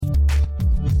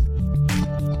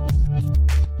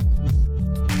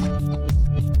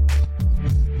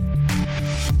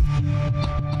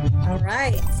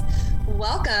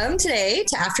welcome today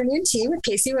to Afternoon Tea with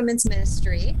KC Women's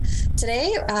Ministry.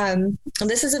 Today,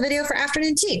 this is a video for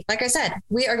Afternoon Tea. Like I said,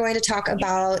 we are going to talk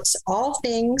about all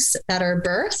things that are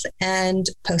birth and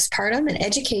postpartum and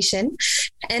education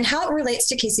and how it relates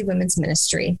to KC Women's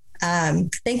Ministry.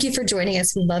 Thank you for joining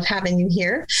us. We love having you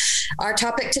here. Our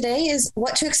topic today is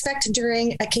what to expect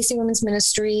during a KC Women's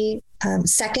Ministry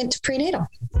second prenatal.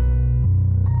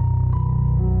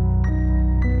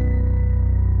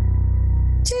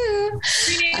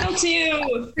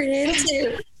 Prenatal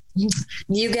two.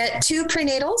 You get 2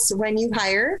 prenatals when you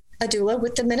hire a doula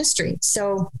with the ministry.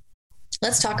 So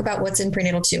let's talk about what's in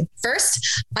prenatal 2.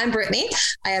 First, I'm Brittany.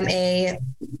 I am a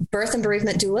birth and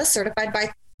bereavement doula certified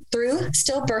through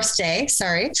Still Birthday.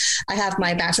 I have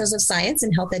my Bachelor's of Science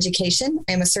in Health Education.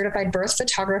 I am a certified birth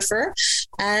photographer,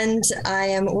 and I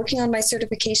am working on my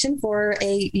certification for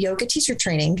a yoga teacher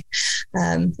training.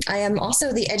 I am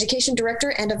also the education director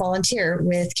and a volunteer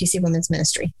with KC Women's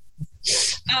Ministry.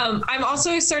 I'm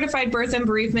also a certified birth and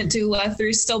bereavement doula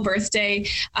through Still Birthday.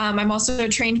 I'm also a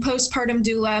trained postpartum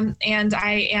doula, and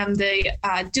I am the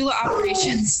doula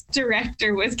operations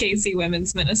director with KC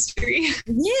Women's Ministry.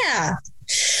 Yeah.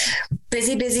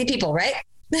 Busy people, right?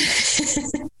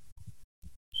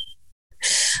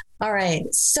 All right.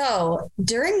 So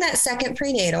during that second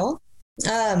prenatal,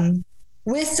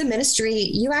 with the ministry,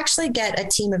 you actually get a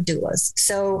team of doulas.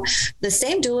 So the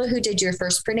same doula who did your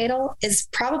first prenatal is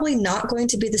probably not going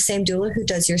to be the same doula who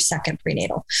does your second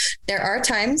prenatal. There are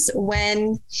times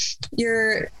when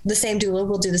the same doula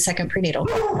will do the second prenatal,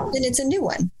 and it's a new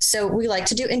one. So we like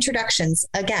to do introductions.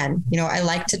 Again, I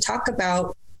like to talk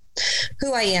about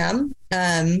who I am.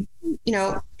 I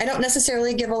don't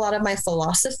necessarily give a lot of my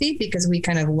philosophy because we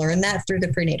kind of learn that through the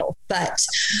prenatal, but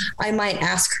I might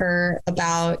ask her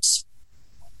about,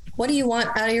 what do you want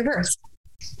out of your birth?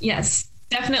 Yes,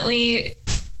 definitely.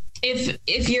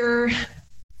 If you're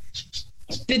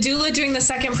the doula doing the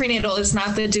second prenatal is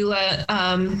not the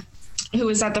doula who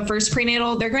was at the first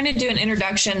prenatal, they're going to do an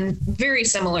introduction very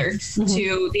similar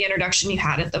to the introduction you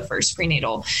had at the first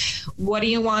prenatal. What do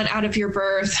you want out of your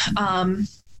birth?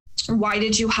 Why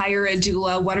did you hire a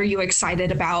doula? What are you excited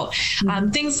about?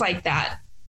 Things like that.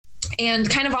 And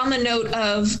kind of on the note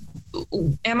of,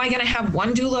 am I going to have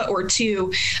one doula or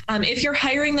 2? If you're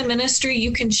hiring the ministry,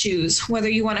 you can choose whether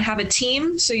you want to have a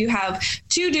team. So you have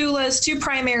 2 doulas, 2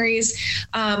 primaries,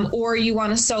 or you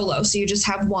want a solo. So you just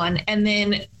have one. And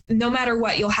then no matter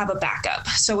what, you'll have a backup.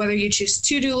 So whether you choose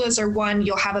 2 doulas or 1,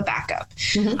 you'll have a backup.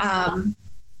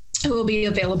 It will be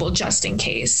available just in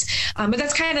case. But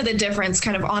that's kind of the difference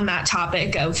kind of on that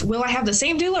topic of, will I have the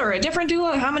same doula or a different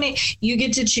doula? How many? You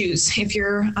get to choose if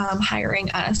you're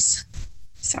hiring us.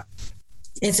 So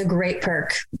it's a great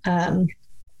perk.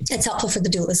 It's helpful for the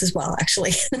doulas as well,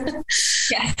 actually.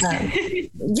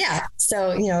 Yeah.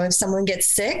 So, if someone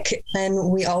gets sick, then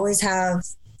we always have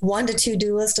 1 to 2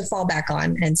 doulas to fall back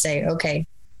on and say, okay,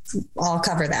 I'll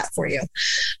cover that for you.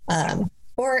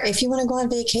 Or if you want to go on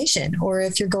vacation, or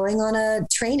if you're going on a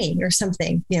training or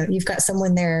something, you've got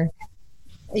someone there,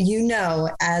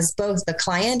 as both the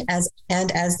client as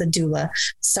the doula,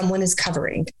 someone is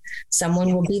covering,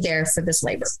 someone will be there for this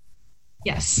labor.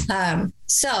 Yes.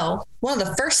 So one of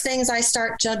the first things I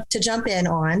start to jump in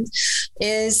on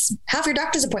is, how have your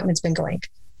doctor's appointments been going?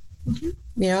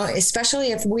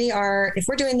 Especially if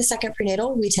we're doing the second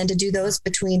prenatal, we tend to do those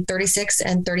between 36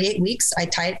 and 38 weeks. I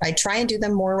try and do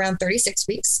them more around 36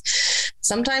 weeks.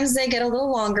 Sometimes they get a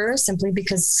little longer simply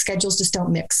because schedules just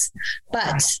don't mix.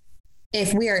 But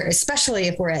especially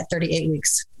if we're at 38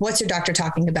 weeks, what's your doctor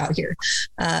talking about here?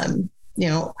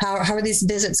 How are these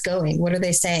visits going? What are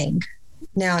they saying?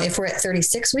 Now, if we're at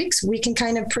 36 weeks, we can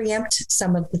kind of preempt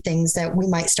some of the things that we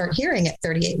might start hearing at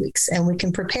 38 weeks, and we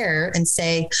can prepare and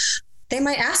say, they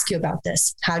might ask you about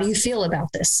this. How do you feel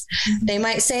about this? They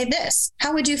might say this.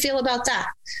 How would you feel about that?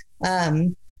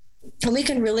 And we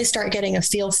can really start getting a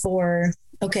feel for,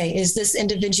 okay, is this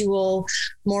individual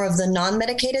more of the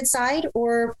non-medicated side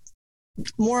or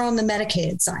more on the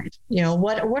medicated side?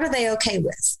 What are they okay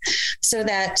with? So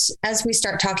that as we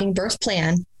start talking birth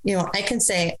plan, I can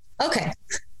say, okay,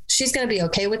 she's going to be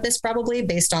okay with this probably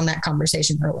based on that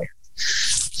conversation earlier.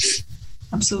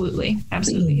 Absolutely. It's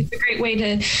a great way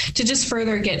to just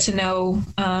further get to know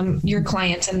your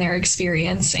clients and their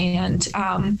experience and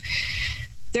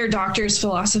their doctor's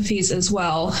philosophies as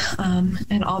well,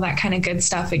 and all that kind of good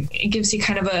stuff. It gives you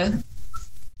kind of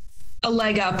a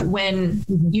leg up when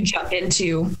you jump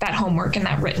into that homework and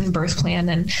that written birth plan,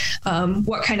 and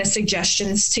what kind of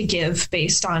suggestions to give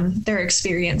based on their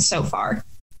experience so far.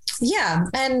 Yeah.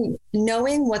 And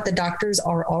knowing what the doctors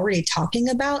are already talking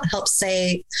about helps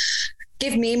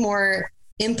give me more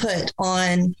input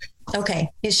on okay,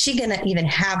 is she going to even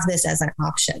have this as an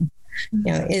option?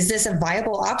 You know, is this a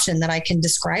viable option that I can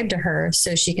describe to her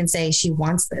so she can say she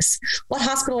wants this? What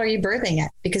hospital are you birthing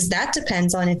at? Because that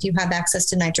depends on if you have access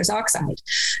to nitrous oxide.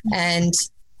 And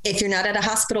if you're not at a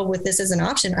hospital with this as an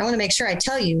option, I want to make sure I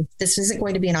tell you this isn't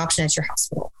going to be an option at your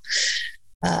hospital.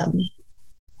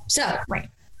 Right.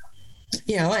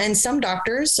 You know, and some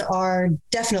doctors are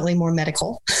definitely more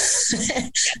medical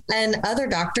and other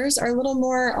doctors are a little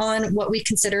more on what we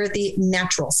consider the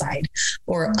natural side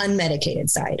or unmedicated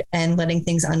side and letting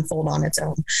things unfold on its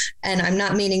own. And I'm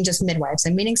not meaning just midwives.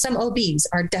 I'm meaning some OBs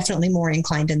are definitely more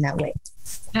inclined in that way.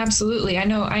 Absolutely. I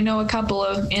know a couple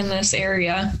of in this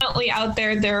area, definitely out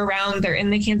there. They're around, they're in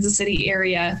the Kansas City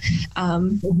area.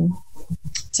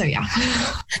 So yeah.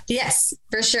 Yes,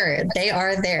 for sure. They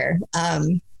are there.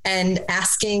 And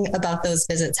asking about those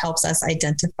visits helps us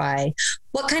identify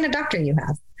what kind of doctor you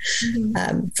have,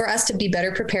 for us to be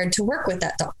better prepared to work with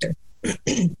that doctor.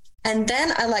 And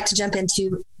then I like to jump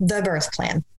into the birth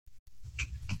plan.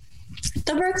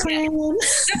 The birth plan.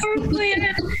 The birth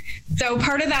plan. So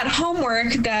part of that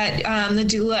homework that the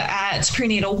doula at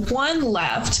Prenatal 1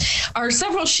 left are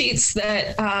several sheets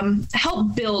that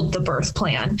help build the birth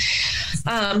plan.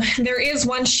 There is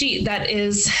one sheet that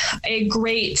is a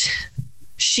great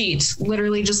sheet,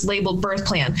 literally just labeled birth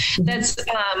plan, that's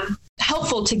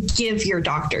helpful to give your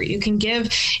doctor. You can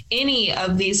give any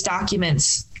of these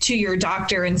documents to your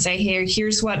doctor and say, hey,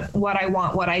 here's what I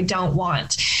want, what I don't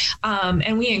want.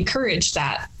 And we encourage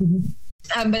that.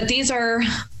 But these are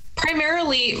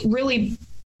primarily really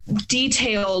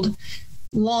detailed,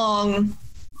 long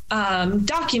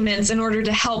documents in order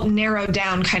to help narrow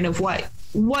down kind of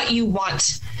what you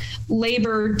want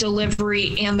labor,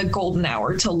 delivery, and the golden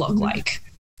hour to look like.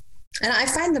 And I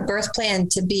find the birth plan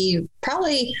to be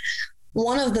probably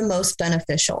one of the most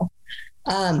beneficial.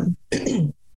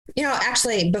 You know,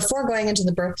 actually, before going into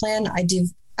the birth plan, I do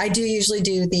usually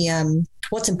do the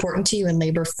what's important to you in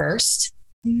labor first,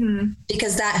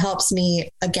 because that helps me,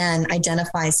 again,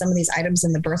 identify some of these items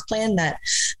in the birth plan that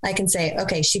I can say,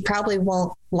 okay, she probably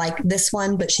won't like this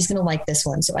one, but she's going to like this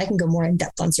one. So I can go more in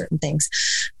depth on certain things.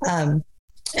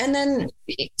 And then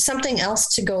something else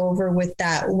to go over with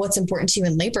that, what's important to you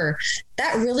in labor,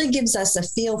 that really gives us a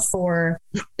feel for,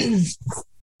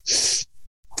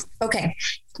 okay,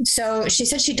 so she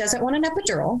said she doesn't want an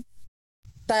epidural,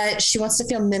 but she wants to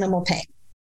feel minimal pain.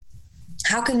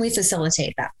 How can we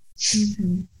facilitate that?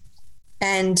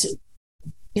 And,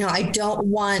 you know, I don't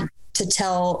want to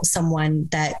tell someone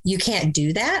that you can't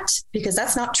do that, because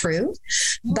that's not true.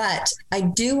 But I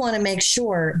do want to make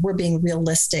sure we're being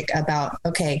realistic about,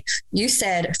 okay, you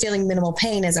said feeling minimal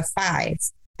pain is a 5,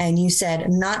 and you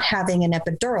said not having an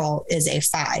epidural is a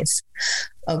 5.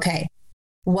 Okay,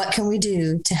 what can we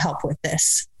do to help with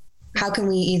this? How can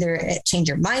we either change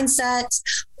your mindset,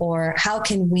 or how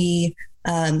can we,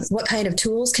 what kind of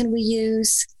tools can we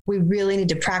use? We really need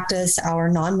to practice our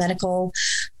non-medical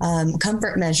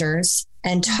comfort measures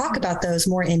and talk about those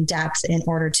more in depth in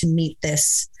order to meet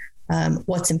this,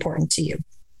 what's important to you.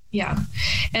 Yeah.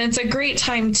 And it's a great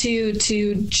time to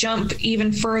jump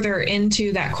even further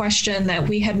into that question that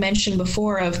we had mentioned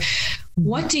before of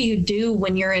what do you do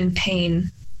when you're in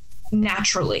pain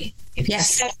naturally? If you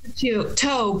step your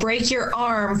toe, break your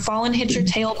arm, fall and hit your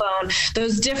tailbone,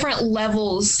 those different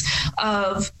levels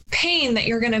of pain that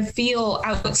you're going to feel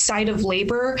outside of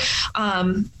labor.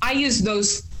 I use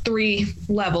those 3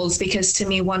 levels because to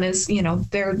me, one is, you know,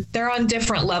 they're on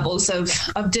different levels of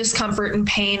discomfort and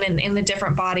pain and in the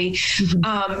different body.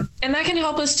 And that can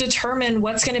help us determine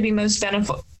what's going to be most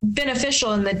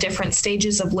beneficial in the different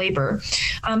stages of labor.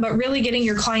 But really getting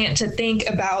your client to think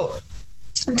about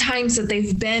times that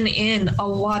they've been in a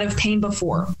lot of pain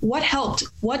before. What helped?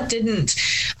 What didn't?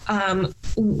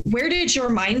 Where did your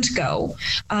mind go?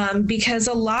 Because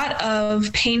a lot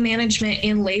of pain management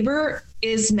in labor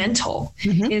is mental,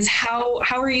 is how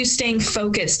are you staying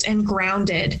focused and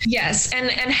grounded? Yes. And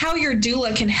how your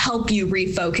doula can help you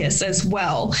refocus as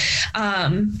well.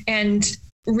 And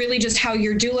really just how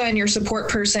your doula and your support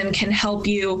person can help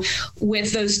you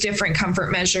with those different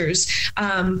comfort measures.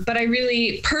 But I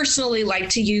really personally like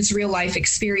to use real life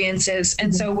experiences.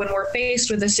 And so when we're faced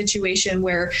with a situation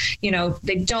where, you know,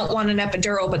 they don't want an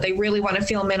epidural, but they really want to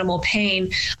feel minimal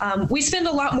pain, we spend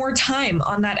a lot more time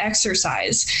on that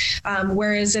exercise.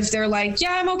 Whereas if they're like,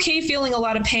 yeah, I'm okay feeling a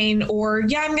lot of pain, or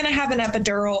yeah, I'm going to have an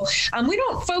epidural, we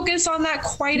don't focus on that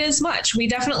quite as much. We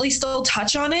definitely still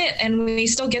touch on it, and we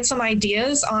still get some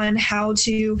ideas on how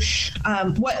to,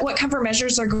 what comfort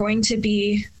measures are going to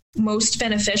be most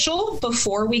beneficial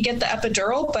before we get the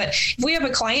epidural. But if we have a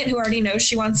client who already knows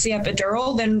she wants the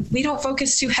epidural, then we don't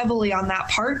focus too heavily on that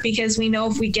part, because we know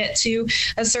if we get to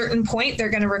a certain point, they're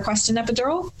going to request an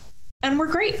epidural and we're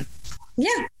great.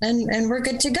 Yeah. And we're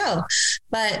good to go.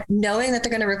 But knowing that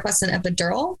they're going to request an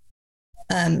epidural,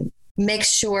 make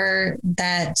sure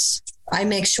that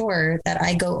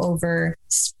I go over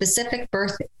specific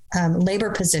labor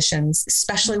positions,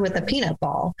 especially with a peanut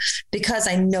ball, because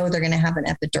I know they're going to have an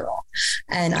epidural.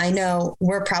 And I know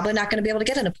we're probably not going to be able to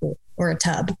get in a pool or a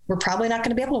tub. We're probably not going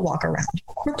to be able to walk around.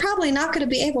 We're probably not going to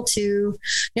be able to,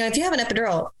 if you have an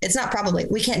epidural, it's not probably,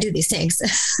 we can't do these things.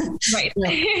 Right.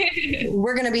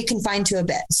 We're going to be confined to a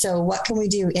bed. So what can we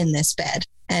do in this bed?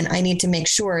 And I need to make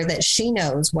sure that she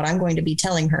knows what I'm going to be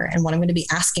telling her and what I'm going to be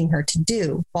asking her to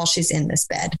do while she's in this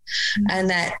bed. Mm-hmm. And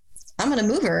that I'm going to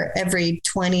move her every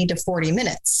 20 to 40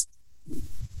 minutes.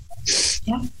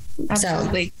 Yeah,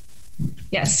 absolutely. So,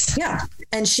 yes. Yeah.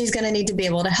 And she's going to need to be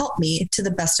able to help me to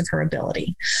the best of her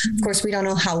ability. Mm-hmm. Of course, we don't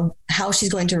know how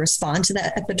she's going to respond to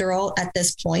that epidural at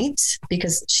this point,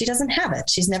 because she doesn't have it.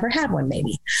 She's never had one,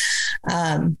 maybe.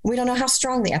 We don't know how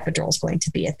strong the epidural is going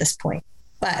to be at this point.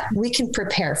 But we can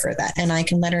prepare for that. And I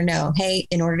can let her know, hey,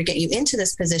 in order to get you into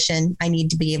this position, I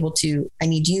need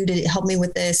you to help me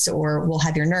with this, or we'll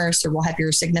have your nurse, or we'll have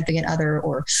your significant other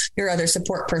or your other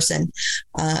support person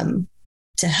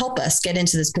to help us get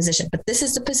into this position. But this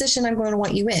is the position I'm going to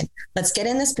want you in. Let's get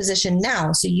in this position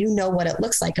now, so you know what it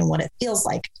looks like and what it feels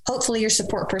like. Hopefully your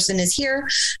support person is here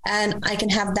and I can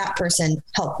have that person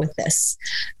help with this.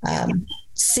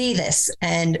 See this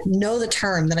and know the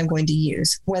term that I'm going to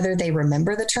use, whether they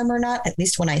remember the term or not. At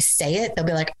least when I say it, they'll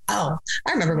be like, oh,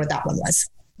 I remember what that one was.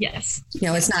 Yes.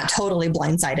 It's not totally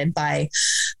blindsided by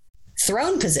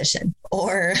throne position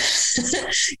or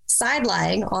side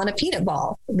lying on a peanut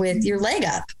ball with your leg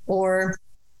up, or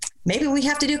maybe we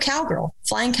have to do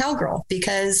flying cowgirl,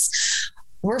 because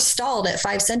we're stalled at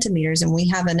 5 centimeters and we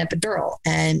have an epidural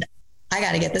and I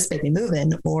got to get this baby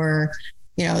moving, or,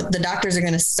 the doctors are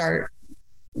going to start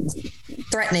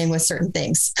threatening with certain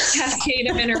things. Cascade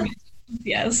of interventions.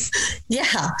 Yes.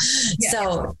 Yeah.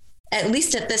 So at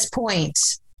least at this point,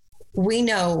 we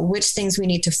know which things we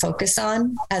need to focus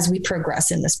on as we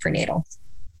progress in this prenatal.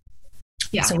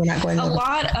 Yeah. So we're not going a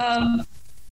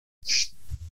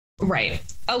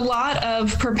lot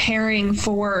of preparing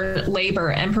for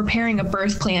labor and preparing a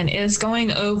birth plan is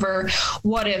going over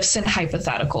what ifs and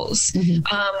hypotheticals.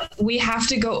 Mm-hmm. We have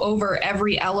to go over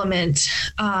every element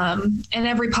and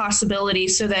every possibility,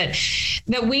 so that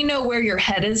we know where your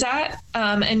head is at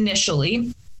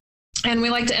initially. And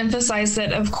we like to emphasize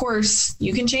that, of course,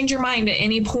 you can change your mind at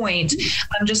any point.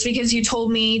 Just because you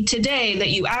told me today that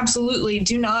you absolutely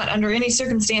do not, under any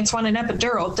circumstance, want an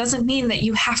epidural, doesn't mean that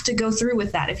you have to go through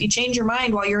with that. If you change your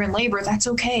mind while you're in labor, that's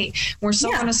okay. We're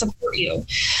still going to support you.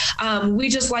 We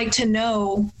just like to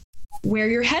know where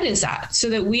your head is at, so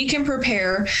that we can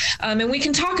prepare and we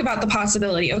can talk about the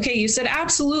possibility. Okay, you said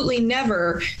absolutely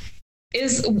never.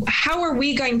 How are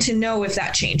we going to know if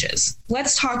that changes?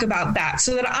 Let's talk about that,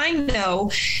 so that I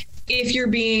know if you're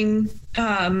being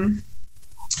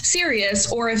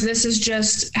serious, or if this is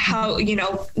just how,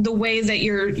 the way that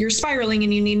you're spiraling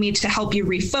and you need me to help you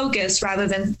refocus rather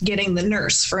than getting the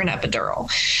nurse for an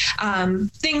epidural.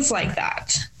 Things like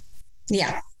that.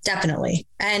 Yeah, definitely.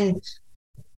 And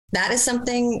that is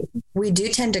something we do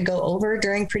tend to go over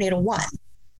during prenatal 1,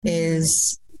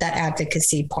 is that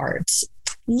advocacy part.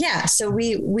 Yeah. So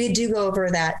we do go over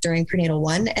that during prenatal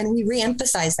 1, and we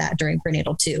reemphasize that during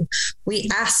prenatal 2. We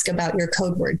ask about your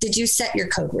code word. Did you set your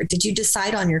code word? Did you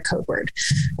decide on your code word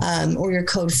or your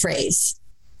code phrase?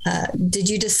 Did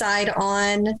you decide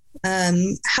on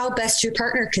how best your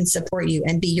partner can support you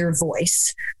and be your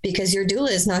voice? Because your doula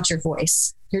is not your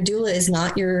voice. Your doula is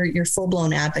not your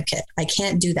full-blown advocate. I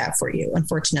can't do that for you,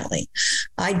 unfortunately.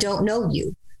 I don't know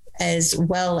you as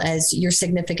well as your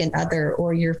significant other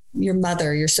or your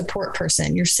mother, your support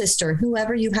person, your sister,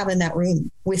 whoever you have in that room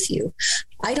with you.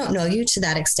 I don't know you to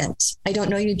that extent. I don't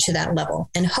know you to that level.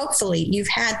 And hopefully you've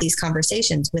had these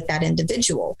conversations with that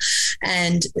individual,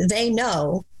 and they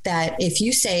know that if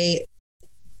you say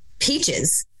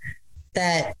peaches,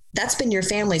 that's been your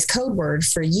family's code word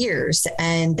for years.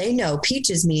 And they know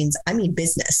peaches means, I mean,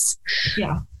 business.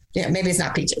 Yeah. Yeah, maybe it's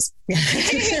not peaches. Maybe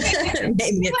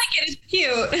it's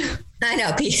cute. I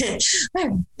know peach.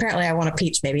 Apparently, I want a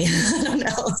peach. Maybe I don't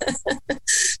know.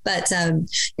 But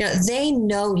they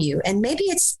know you, and maybe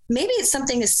it's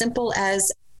something as simple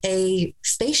as a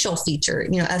facial feature.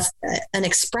 An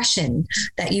expression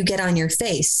that you get on your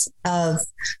face of,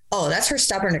 oh, that's her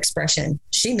stubborn expression.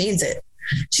 She means it.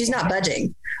 She's not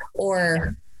budging.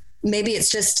 Or maybe it's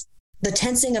just the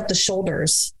tensing of the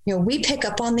shoulders. We pick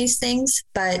up on these things,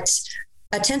 but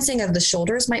a tensing of the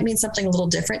shoulders might mean something a little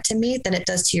different to me than it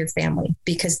does to your family,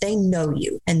 because they know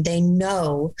you and they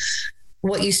know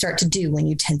what you start to do when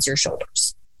you tense your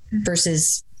shoulders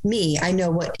versus me. I know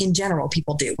what in general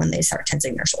people do when they start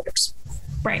tensing their shoulders.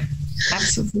 Right.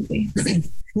 Absolutely.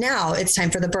 Now it's time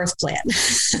for the birth plan.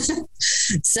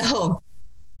 So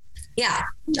yeah.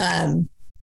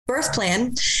 Birth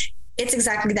plan, it's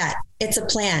exactly that. It's a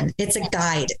plan. It's a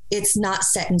guide. It's not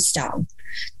set in stone.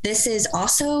 This is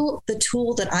also the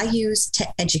tool that I use to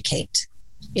educate.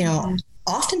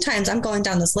 Oftentimes I'm going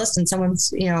down this list and someone's,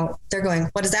 they're going,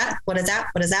 what is that? What is that?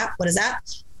 What is that? What is that?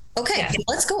 Okay, yeah.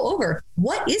 Let's go over.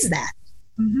 What is that?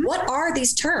 Mm-hmm. What are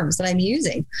these terms that I'm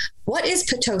using? What is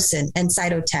Pitocin and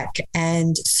Cytotec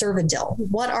and Cervidil?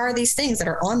 What are these things that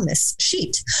are on this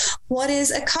sheet? What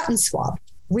is a cotton swab?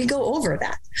 We go over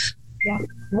that. Yeah.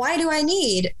 Why do I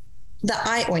need the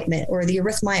eye ointment or the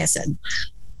erythromycin?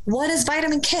 What is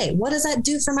vitamin K? What does that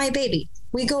do for my baby?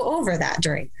 We go over that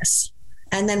during this.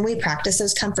 And then we practice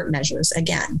those comfort measures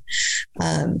again.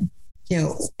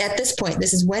 At this point,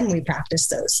 this is when we practice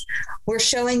those. We're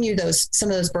showing you some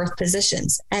of those birth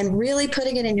positions and really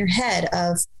putting it in your head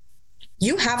of,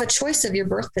 you have a choice of your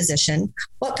birth position.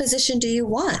 What position do you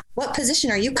want? What position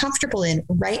are you comfortable in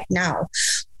right now?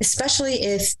 Especially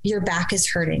if your back is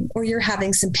hurting or you're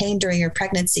having some pain during your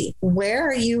pregnancy.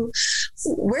 Where do you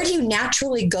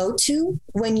naturally go to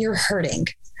when you're hurting?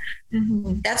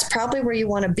 Mm-hmm. That's probably where you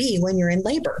want to be when you're in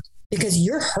labor, because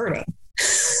you're hurting.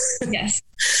 Yes.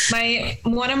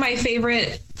 One of my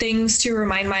favorite things to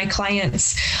remind my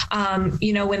clients,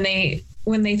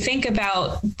 when they think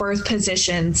about birth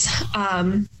positions,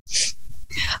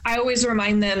 I always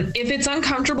remind them, if it's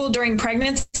uncomfortable during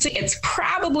pregnancy, it's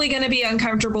probably going to be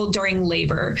uncomfortable during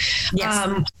labor.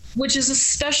 Yes. Which is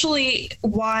especially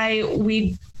why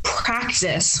we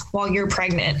practice while you're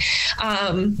pregnant.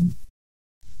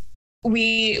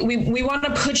 We want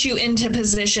to put you into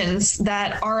positions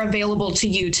that are available to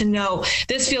you to know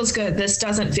this feels good, this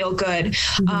doesn't feel good.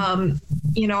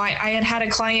 Mm-hmm. I had a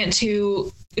client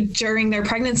who during their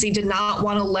pregnancy did not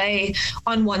want to lay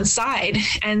on one side.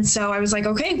 And so I was like,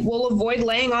 okay, we'll avoid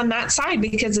laying on that side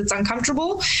because it's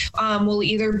uncomfortable. We'll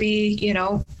either be,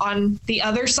 on the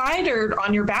other side or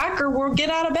on your back, or we'll get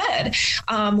out of bed.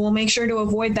 We'll make sure to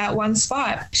avoid that one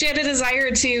spot. She had a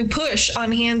desire to push on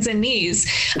hands and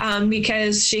knees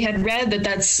because she had read that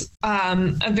that's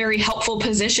a very helpful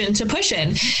position to push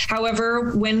in.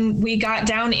 However, when we got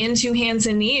down into hands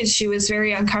and knees, she was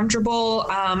very uncomfortable.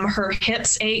 Her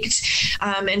hips ached,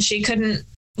 and she couldn't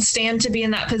stand to be in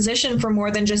that position for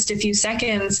more than just a few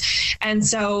seconds. And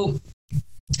so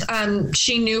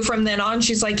she knew from then on,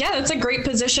 she's like, yeah, that's a great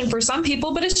position for some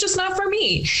people, but it's just not for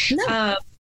me. No.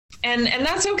 And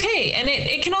that's okay. And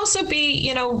it can also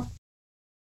be,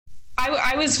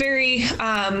 I was very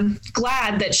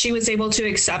glad that she was able to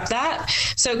accept that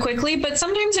so quickly, but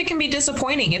sometimes it can be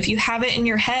disappointing if you have it in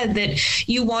your head that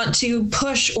you want to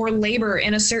push or labor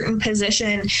in a certain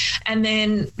position and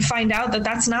then find out that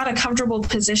that's not a comfortable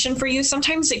position for you.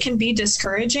 Sometimes it can be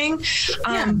discouraging.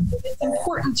 It's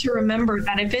important to remember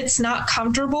that if it's not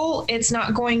comfortable, it's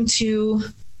not going to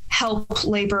help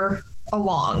labor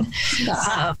along.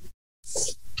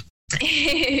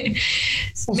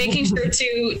 Making sure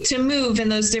to move in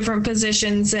those different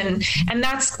positions, and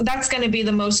that's going to be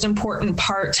the most important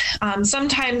part.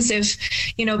 Sometimes if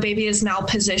baby is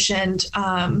malpositioned,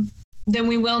 then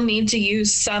we will need to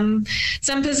use some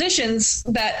positions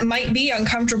that might be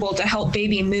uncomfortable to help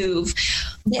baby move.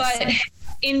 Yes. But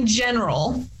in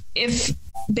general, if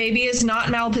baby is not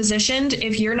malpositioned,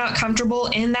 if you're not comfortable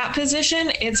in that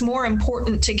position, it's more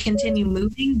important to continue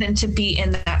moving than to be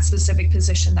in that specific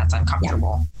position that's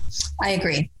uncomfortable. Yeah. I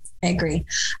agree.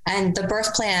 And the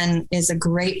birth plan is a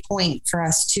great point for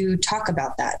us to talk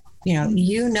about that.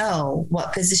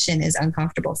 What position is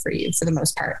uncomfortable for you for the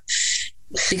most part,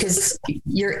 because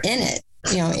you're in it.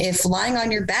 If lying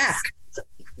on your back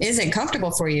isn't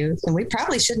comfortable for you, then we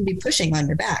probably shouldn't be pushing on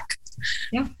your back.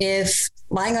 Yeah. If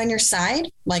lying on your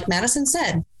side, like Madison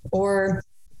said, or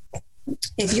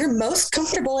if you're most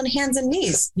comfortable in hands and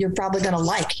knees, you're probably going to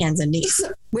like hands and knees.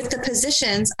 With the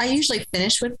positions, I usually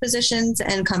finish with positions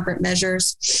and comfort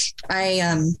measures.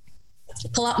 I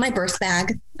pull out my birth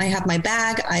bag. I have my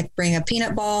bag. I bring a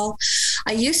peanut ball.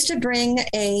 I used to bring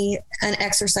an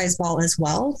exercise ball as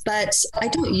well, but I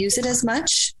don't use it as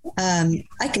much.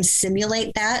 I can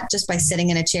simulate that just by sitting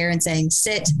in a chair and saying,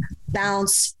 sit,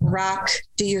 bounce, rock,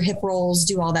 do your hip rolls,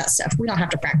 do all that stuff. We don't have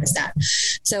to practice that.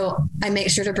 So I make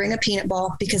sure to bring a peanut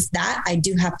ball because that I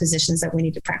do have positions that we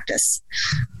need to practice.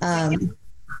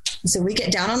 So we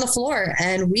get down on the floor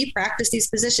and we practice these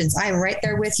positions. I'm right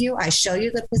there with you. I show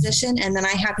you the position and then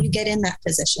I have you get in that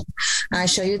position. I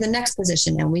show you the next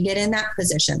position and we get in that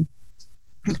position.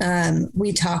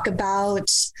 We talk about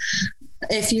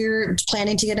if you're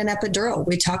planning to get an epidural,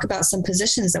 we talk about some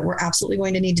positions that we're absolutely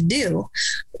going to need to do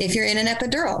if you're in an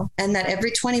epidural, and that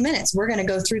every 20 minutes, we're going to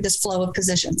go through this flow of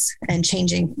positions and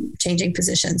changing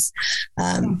positions.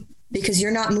 Because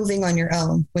you're not moving on your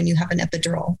own when you have an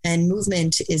epidural, and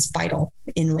movement is vital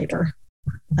in labor.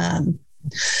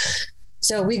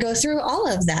 So we go through all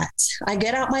of that. I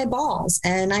get out my balls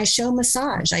and I show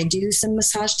massage. I do some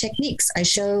massage techniques. I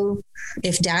show,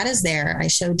 if dad is there, I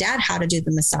show dad how to do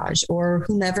the massage, or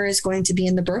whomever is going to be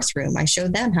in the birth room. I show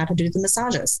them how to do the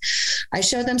massages. I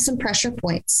show them some pressure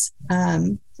points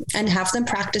and have them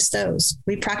practice those.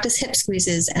 We practice hip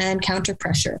squeezes and counter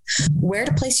pressure, where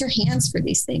to place your hands for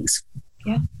these things.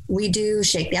 Yeah. We do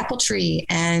shake the apple tree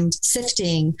and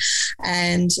sifting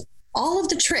and all of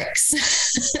the tricks.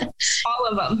 All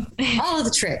of them. All of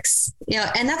the tricks.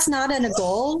 And that's not a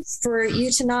goal for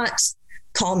you to not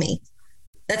call me.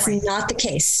 That's right. Not the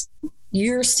case.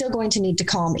 You're still going to need to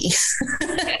call me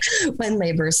when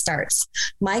labor starts.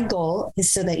 My goal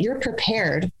is so that you're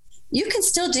prepared. You can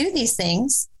still do these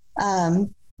things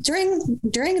during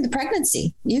the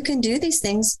pregnancy. You can do these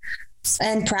things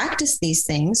and practice these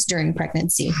things during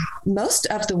pregnancy. Most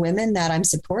of the women that I'm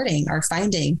supporting are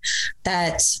finding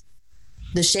that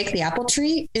the shake the apple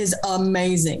tree is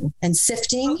amazing and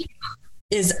sifting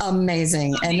is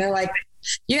amazing. And they're like,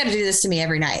 you got to do this to me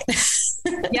every night.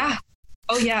 Yeah.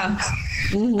 Oh yeah.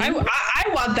 Mm-hmm.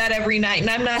 I want that every night and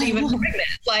I'm not even pregnant.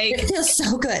 Like, it feels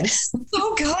so good.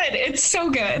 So good. It's so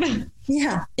good.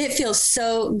 Yeah. It feels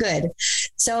so good.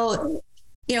 So,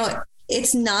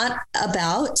 it's not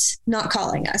about not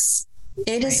calling us.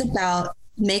 It is about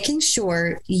making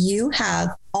sure you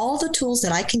have all the tools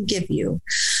that I can give you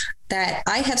that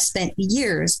I have spent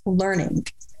years learning,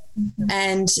 mm-hmm.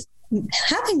 and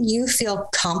having you feel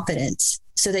confident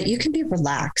so that you can be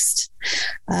relaxed.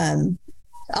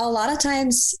 A lot of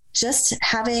times just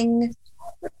having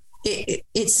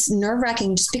it's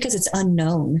nerve-wracking just because it's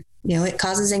unknown. It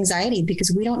causes anxiety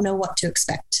because we don't know what to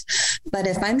expect. But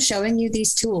if I'm showing you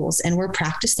these tools and we're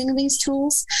practicing these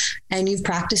tools and you've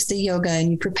practiced the yoga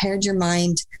and you prepared your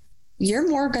mind,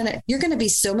 you're going to be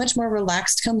so much more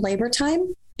relaxed come labor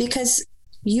time because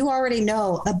you already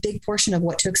know a big portion of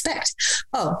what to expect.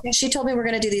 Oh, she told me we're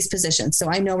going to do these positions, so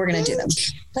I know we're going to do them.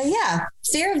 But yeah,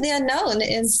 fear of the unknown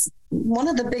is one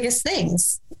of the biggest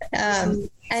things.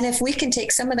 And if we can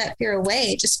take some of that fear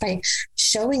away just by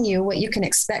showing you what you can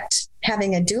expect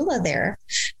having a doula there,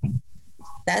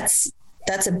 that's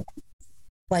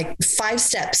like 5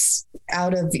 steps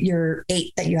out of your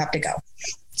 8 that you have to go.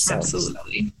 So,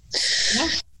 absolutely.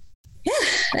 Yeah.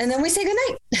 And then we say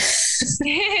goodnight.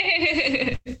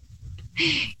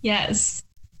 Yes.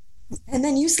 And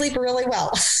then you sleep really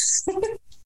well.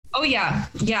 Oh yeah.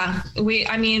 Yeah.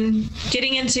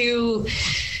 Getting into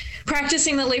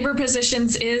practicing the labor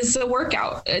positions is a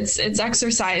workout. It's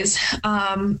exercise.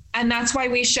 And that's why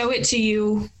we show it to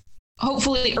you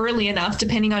hopefully early enough,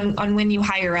 depending on when you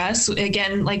hire us.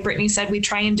 Again, like Brittany said, we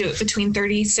try and do it between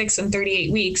 36 and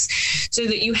 38 weeks so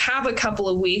that you have a couple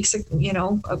of weeks, at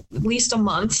least a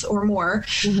month or more,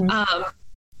 mm-hmm.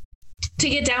 To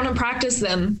get down and practice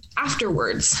them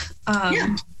afterwards.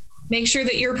 Make sure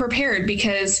that you're prepared,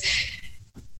 because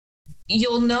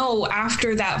you'll know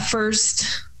after that first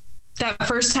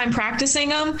time practicing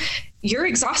them, you're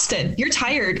exhausted, you're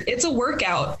tired, it's a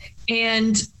workout,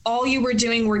 and all you were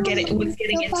doing was getting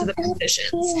into the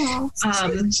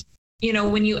positions.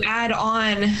 When you add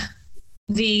on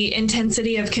the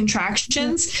intensity of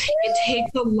contractions, it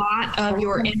takes a lot of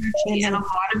your energy and a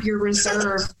lot of your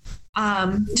reserve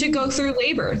to go through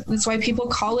labor. That's why people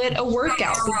call it a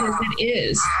workout, because it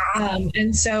is.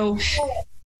 And so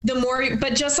the more,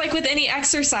 but just like with any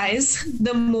exercise,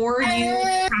 the more you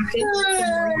practice, the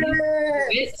more you do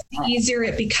it, the easier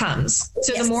it becomes.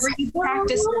 So the more you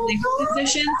practice the labor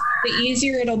position, the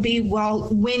easier it'll be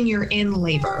when you're in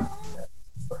labor.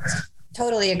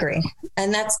 Totally agree.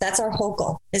 And that's our whole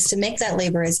goal, is to make that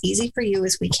labor as easy for you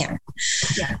as we can.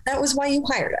 Yeah. That was why you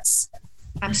hired us.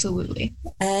 Absolutely.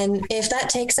 And if that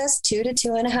takes us 2 to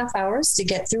 2.5 hours to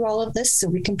get through all of this so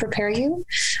we can prepare you,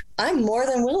 I'm more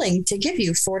than willing to give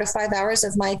you 4 to 5 hours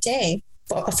of my day,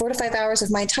 4 to 5 hours of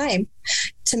my time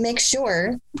to make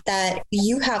sure that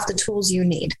you have the tools you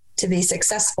need to be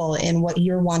successful in what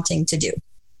you're wanting to do.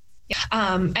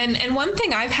 And one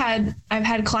thing I've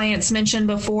had clients mention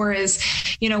before is,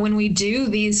 when we do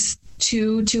these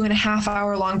 2.5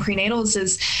 hour long prenatals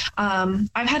is,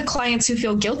 I've had clients who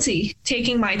feel guilty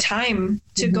taking my time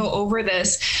to go over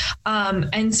this.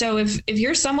 And so if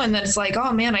you're someone that's like,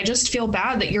 oh man, I just feel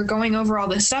bad that you're going over all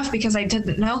this stuff because I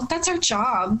didn't know, that's our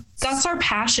job. That's our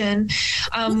passion.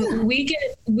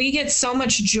 We get so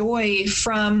much joy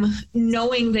from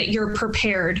knowing that you're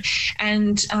prepared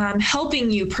and helping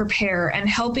you prepare and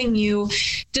helping you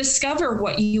discover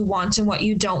what you want and what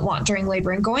you don't want during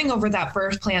labor and going over that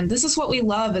birth plan. This is what we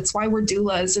love. It's why we're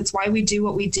doulas. It's why we do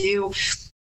what we do.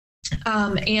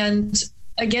 And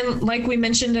again, like we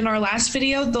mentioned in our last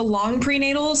video, the long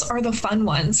prenatals are the fun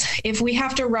ones. If we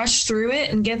have to rush through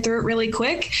it and get through it really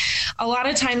quick, a lot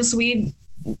of times we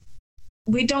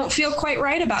don't feel quite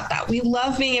right about that. We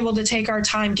love being able to take our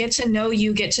time, get to know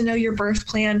you, get to know your birth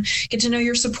plan, get to know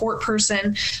your support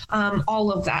person,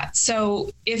 all of that. So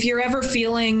if you're ever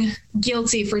feeling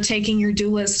guilty for taking your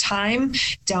doula's time,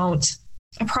 don't.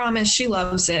 I promise she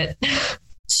loves it.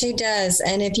 She does.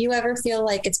 And if you ever feel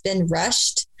like it's been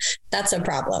rushed, that's a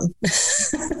problem.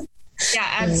 Yeah,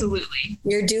 absolutely.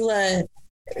 Your doula,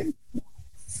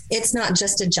 it's not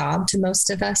just a job to most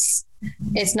of us.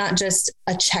 It's not just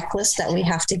a checklist that we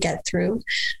have to get through.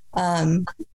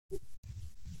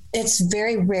 It's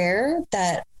very rare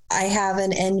that I have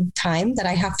an end time that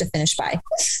I have to finish by.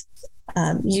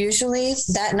 Usually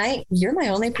that night, you're my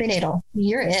only prenatal.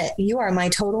 You're it. You are my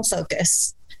total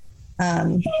focus.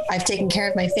 I've taken care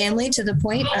of my family to the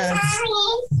point of,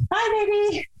 hi,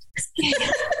 baby.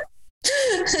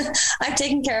 I've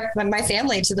taken care of my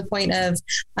family to the point of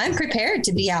I'm prepared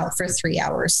to be out for 3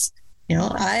 hours. You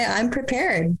know, I'm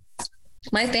prepared.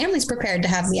 My family's prepared to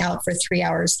have me out for 3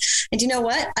 hours. And you know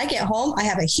what? I get home, I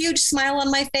have a huge smile on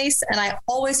my face, and I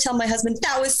always tell my husband,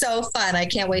 that was so fun. I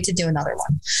can't wait to do another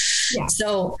one. Yeah.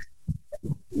 So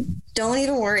don't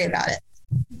even worry about it.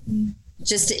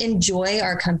 Just enjoy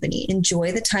our company,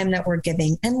 enjoy the time that we're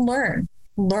giving, and learn.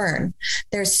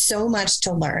 There's so much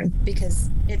to learn because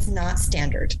it's not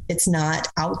standard. It's not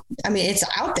out. I mean, it's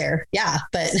out there. Yeah.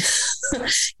 But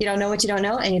you don't know what you don't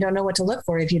know, and you don't know what to look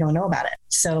for if you don't know about it.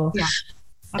 So yeah,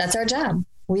 that's our job.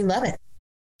 We love it.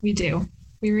 We do.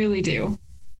 We really do.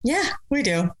 Yeah, we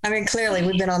do. I mean, clearly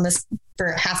we've been on this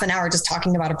for half an hour just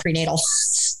talking about a prenatal.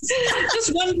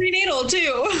 Just one prenatal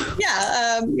too.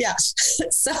 Yeah. Yeah.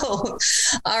 So,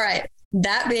 all right.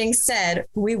 That being said,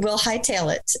 we will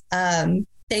hightail it.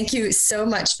 Thank you so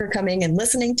much for coming and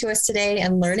listening to us today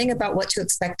and learning about what to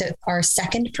expect at our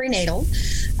second prenatal.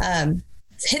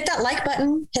 Hit that like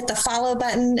button, hit the follow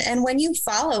button. And when you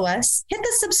follow us, hit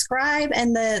the subscribe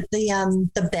and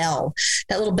the bell,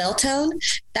 that little bell tone.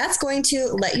 That's going to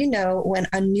let you know when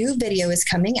a new video is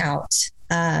coming out.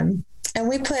 And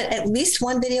we put at least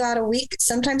one video out a week,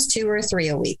 sometimes 2 or 3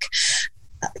 a week.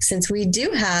 Since we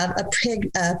do have a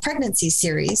pregnancy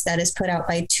series that is put out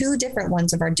by 2 different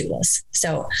ones of our doulas.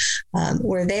 So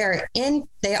where they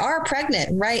are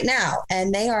pregnant right now,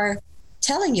 and they are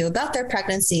telling you about their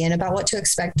pregnancy and about what to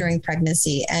expect during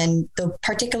pregnancy and the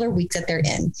particular week that they're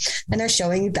in. And they're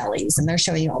showing you bellies and they're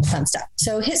showing you all the fun stuff.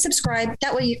 So hit subscribe.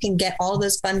 That way you can get all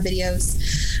those fun videos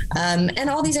and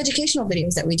all these educational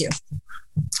videos that we do.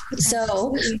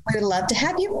 So we would love to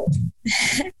have you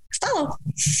follow.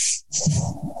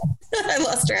 I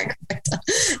lost track.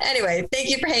 Anyway, thank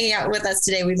you for hanging out with us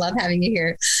today. We love having you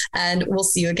here, and we'll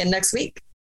see you again next week.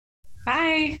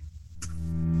 Bye.